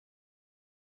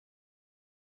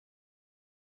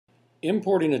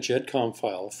Importing a GEDCOM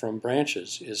file from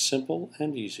Branches is simple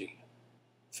and easy.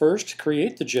 First,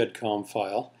 create the GEDCOM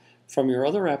file from your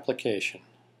other application.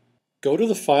 Go to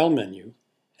the File menu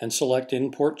and select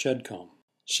Import GEDCOM.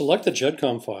 Select the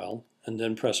GEDCOM file and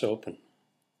then press Open.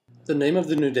 The name of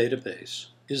the new database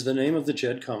is the name of the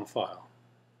GEDCOM file.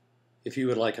 If you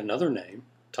would like another name,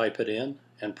 type it in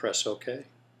and press OK.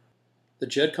 The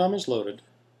GEDCOM is loaded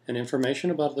and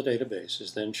information about the database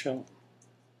is then shown.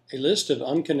 A list of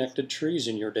unconnected trees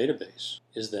in your database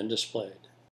is then displayed.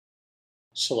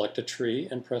 Select a tree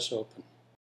and press Open.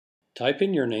 Type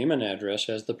in your name and address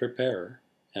as the preparer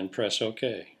and press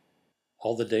OK.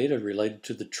 All the data related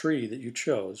to the tree that you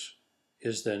chose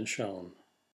is then shown.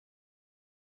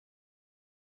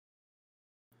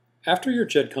 After your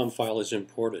GEDCOM file is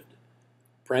imported,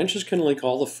 Branches can link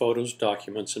all the photos,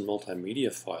 documents, and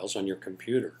multimedia files on your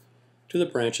computer to the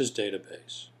Branches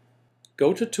database.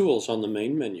 Go to Tools on the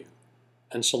main menu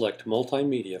and select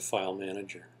Multimedia File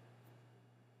Manager.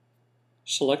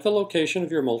 Select the location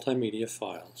of your multimedia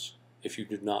files. If you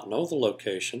do not know the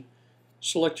location,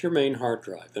 select your main hard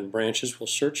drive and Branches will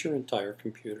search your entire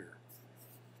computer.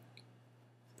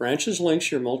 Branches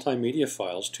links your multimedia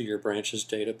files to your Branches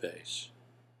database.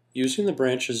 Using the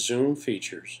Branches Zoom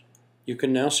features, you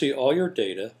can now see all your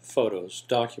data, photos,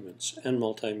 documents, and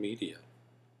multimedia.